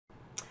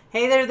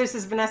Hey there, this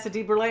is Vanessa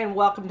DeBurlet and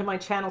welcome to my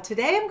channel.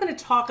 Today I'm going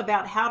to talk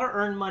about how to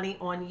earn money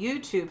on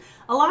YouTube.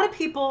 A lot of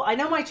people, I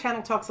know my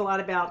channel talks a lot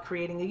about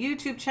creating a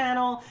YouTube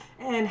channel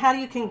and how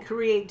you can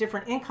create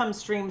different income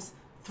streams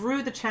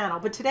through the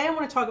channel. But today I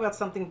want to talk about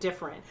something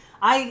different.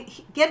 I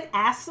get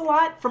asked a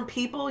lot from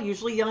people,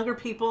 usually younger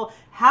people,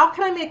 how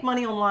can I make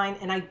money online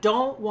and I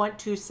don't want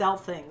to sell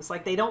things?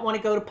 Like they don't want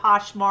to go to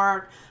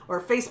Poshmark or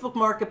Facebook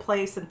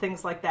Marketplace and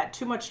things like that.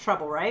 Too much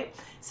trouble, right?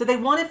 So they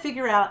want to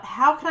figure out,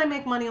 how can I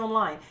make money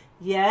online?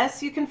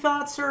 Yes, you can fill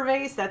out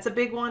surveys. That's a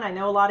big one. I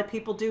know a lot of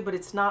people do, but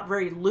it's not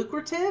very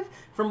lucrative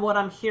from what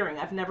I'm hearing.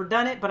 I've never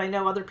done it, but I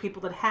know other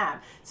people that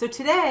have. So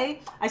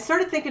today I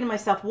started thinking to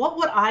myself, what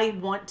would I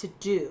want to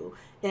do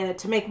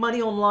to make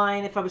money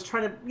online if I was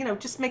trying to,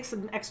 just make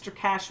some extra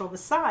cash on the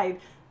side?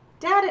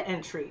 Data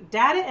entry.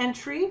 Data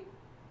entry,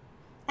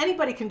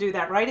 anybody can do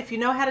that, right? If you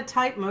know how to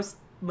type, most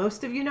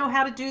of you know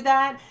how to do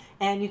that,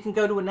 and you can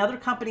go to another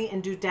company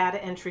and do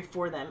data entry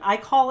for them. I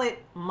call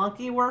it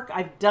monkey work.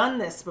 I've done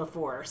this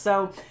before.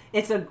 So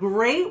it's a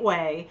great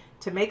way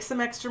to make some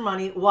extra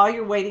money while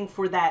you're waiting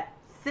for that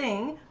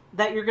thing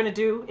that you're going to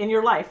do in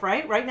your life,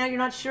 right? Right now you're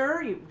not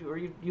sure,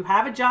 you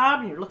have a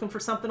job and you're looking for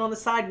something on the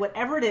side,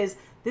 whatever it is,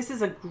 this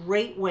is a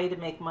great way to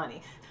make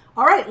money.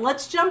 All right,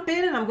 let's jump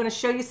in and I'm going to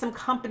show you some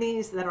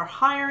companies that are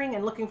hiring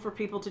and looking for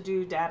people to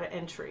do data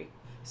entry.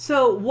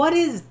 So what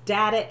is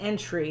data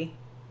entry?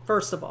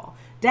 First of all,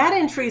 data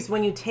entry is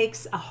when you take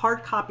a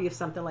hard copy of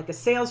something like a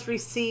sales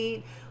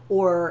receipt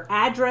or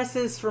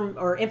addresses from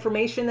or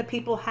information that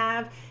people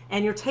have,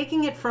 and you're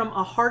taking it from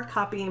a hard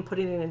copy and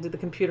putting it into the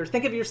computer.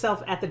 Think of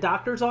yourself at the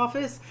doctor's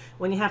office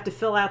when you have to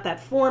fill out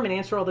that form and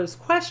answer all those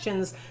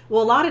questions.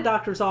 Well, a lot of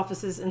doctor's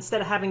offices,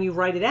 instead of having you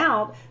write it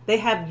out, they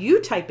have you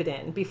type it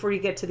in before you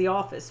get to the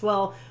office.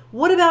 Well,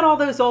 what about all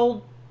those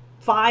old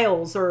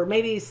files, or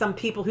maybe some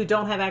people who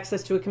don't have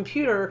access to a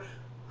computer?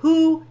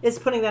 Who is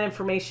putting that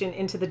information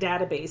into the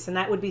database? And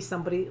that would be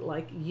somebody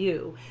like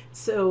you.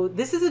 So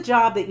this is a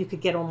job that you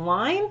could get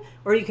online,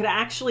 or you could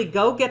actually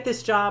go get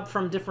this job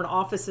from different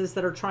offices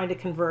that are trying to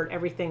convert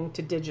everything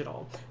to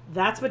digital.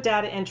 That's what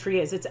data entry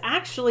is. It's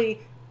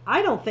actually,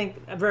 I don't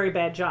think, a very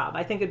bad job.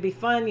 I think it'd be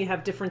fun. You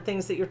have different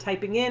things that you're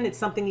typing in. It's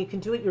something you can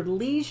do at your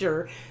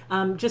leisure.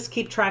 Just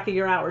keep track of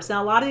your hours.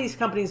 Now, a lot of these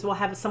companies will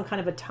have some kind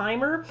of a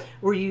timer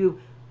where you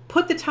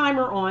put the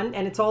timer on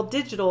and it's all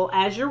digital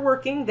as you're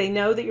working. They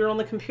know that you're on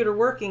the computer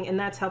working, and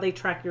that's how they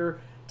track your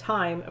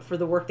time for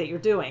the work that you're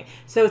doing.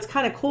 So it's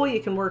kind of cool.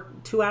 You can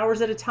work 2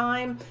 hours at a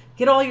time,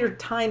 get all your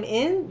time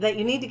in that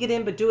you need to get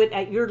in, but do it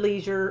at your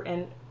leisure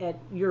and at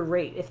your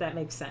rate, if that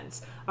makes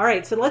sense. All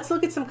right, so let's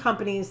look at some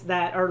companies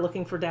that are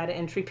looking for data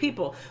entry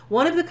people.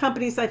 One of the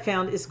companies I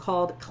found is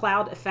called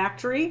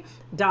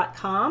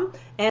cloudfactory.com,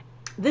 and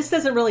this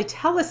doesn't really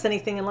tell us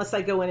anything unless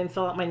I go in and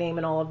fill out my name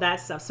and all of that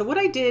stuff. So what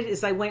I did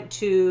is I went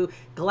to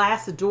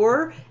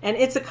Glassdoor, and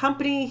it's a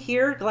company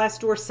here,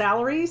 Glassdoor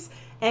Salaries,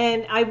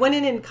 and I went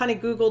in and kind of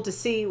Googled to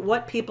see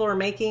what people are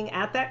making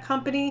at that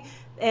company.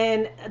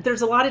 And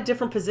there's a lot of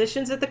different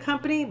positions at the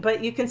company,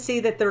 but you can see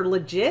that they're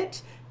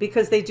legit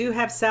because they do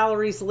have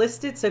salaries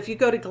listed. So if you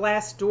go to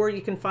Glassdoor,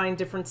 you can find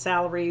different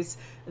salaries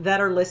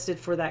that are listed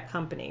for that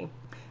company.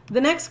 The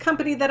next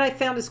company that I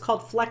found is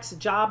called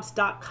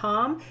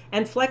flexjobs.com,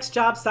 and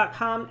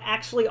flexjobs.com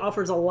actually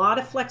offers a lot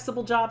of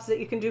flexible jobs that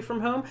you can do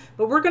from home,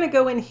 but we're going to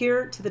go in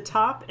here to the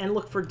top and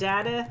look for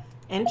data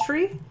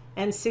entry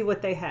and see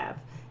what they have.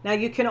 Now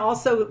you can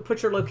also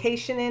put your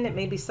location in. It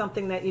may be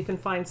something that you can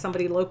find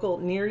somebody local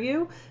near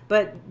you,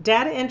 but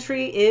data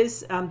entry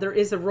is, there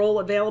is a role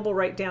available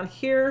right down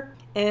here,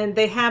 and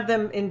they have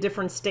them in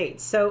different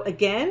states. So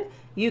again,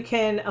 you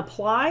can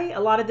apply.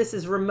 A lot of this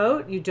is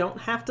remote. You don't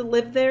have to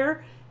live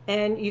there.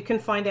 And you can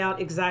find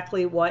out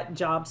exactly what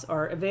jobs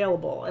are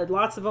available. And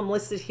lots of them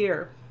listed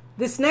here.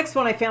 This next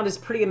one I found is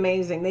pretty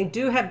amazing. They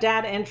do have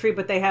data entry,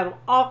 but they have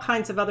all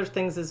kinds of other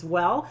things as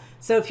well.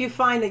 So if you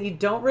find that you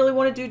don't really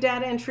want to do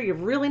data entry, you're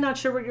really not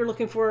sure what you're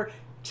looking for,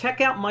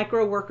 check out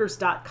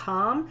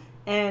microworkers.com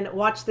and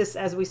watch this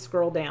as we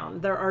scroll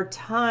down. There are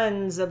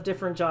tons of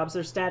different jobs.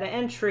 There's data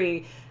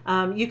entry.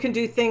 You can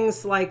do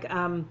things like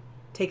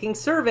taking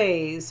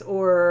surveys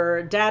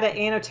or data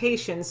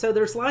annotation. So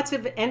there's lots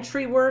of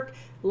entry work,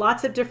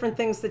 lots of different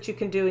things that you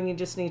can do, and you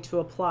just need to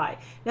apply.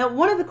 Now,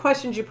 one of the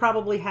questions you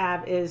probably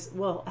have is,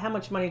 well, how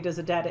much money does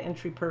a data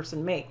entry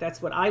person make?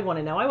 That's what I want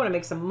to know. I want to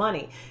make some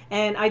money.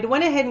 And I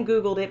went ahead and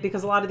Googled it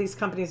because a lot of these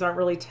companies aren't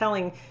really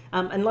telling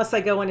unless I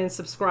go in and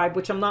subscribe,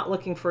 which I'm not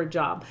looking for a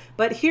job.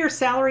 But here,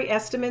 salary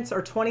estimates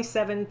are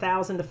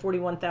 $27,000 to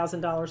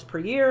 $41,000 per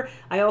year.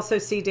 I also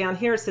see down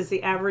here, it says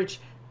the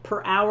average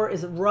per hour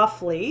is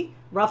roughly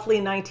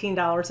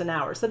 $19 an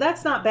hour. So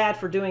that's not bad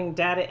for doing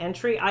data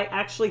entry. I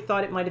actually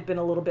thought it might have been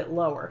a little bit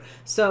lower.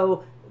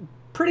 So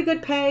pretty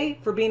good pay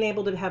for being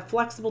able to have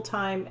flexible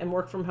time and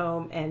work from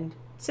home and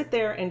sit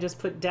there and just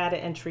put data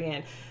entry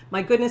in.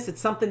 My goodness,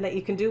 it's something that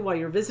you can do while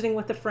you're visiting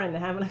with a friend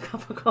and having a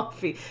cup of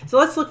coffee. So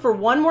let's look for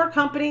one more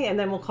company and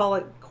then we'll call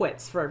it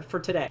quits for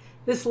today.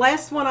 This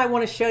last one I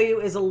want to show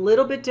you is a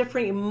little bit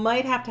different. You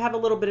might have to have a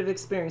little bit of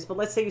experience, but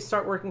let's say you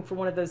start working for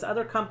one of those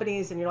other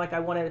companies and you're like, I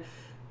want to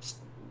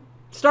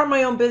start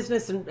my own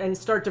business and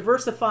start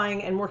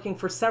diversifying and working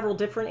for several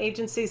different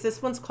agencies.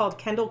 This one's called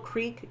Kendall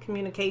Creek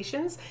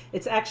Communications.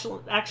 It's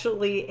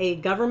actually a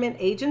government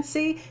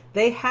agency.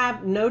 They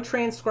have no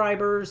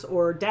transcribers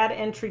or data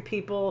entry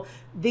people.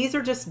 These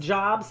are just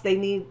jobs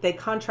they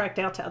contract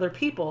out to other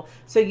people.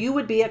 So you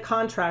would be a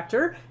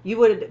contractor. You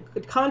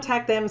would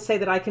contact them, say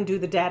that I can do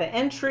the data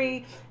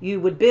entry. You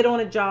would bid on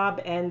a job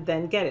and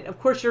then get it. Of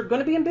course, you're going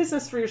to be in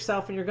business for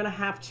yourself and you're going to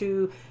have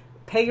to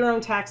pay your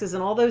own taxes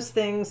and all those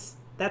things.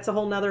 That's a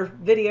whole nother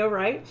video,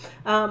 right?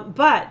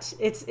 But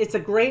it's a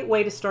great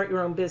way to start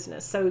your own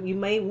business. So you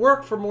may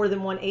work for more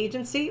than one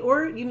agency,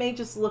 or you may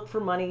just look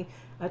for money,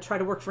 try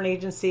to work for an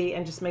agency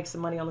and just make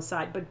some money on the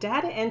side. But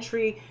data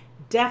entry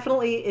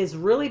definitely is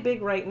really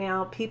big right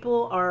now.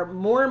 People are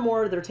more and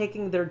more, they're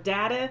taking their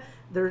data,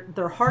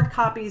 their hard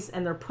copies,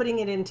 and they're putting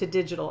it into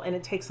digital, and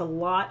it takes a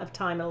lot of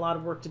time and a lot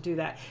of work to do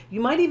that. You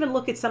might even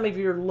look at some of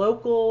your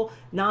local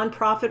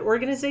nonprofit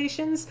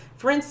organizations.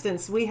 For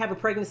instance, we have a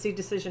pregnancy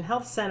decision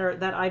health center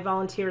that I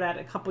volunteered at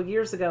a couple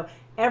years ago.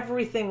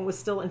 Everything was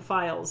still in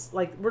files.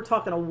 Like, we're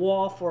talking a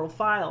wall full of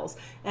files.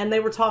 And they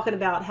were talking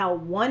about how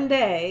one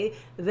day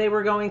they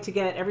were going to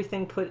get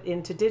everything put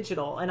into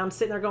digital. And I'm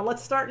sitting there going,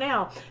 let's start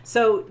now.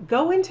 So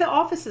go into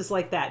offices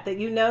like that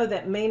you know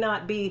that may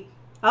not be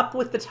up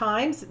with the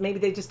times. Maybe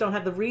they just don't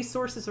have the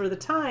resources or the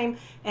time,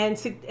 and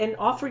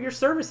offer your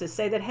services.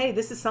 Say that, hey,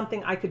 this is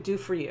something I could do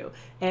for you.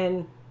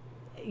 And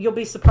you'll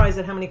be surprised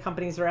at how many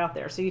companies are out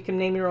there. So you can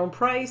name your own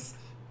price.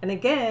 And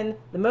again,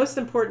 the most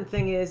important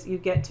thing is you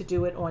get to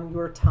do it on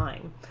your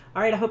time.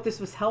 All right, I hope this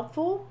was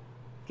helpful.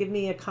 Give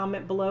me a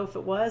comment below if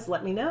it was.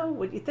 Let me know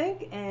what you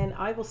think, and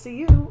I will see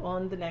you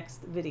on the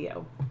next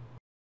video.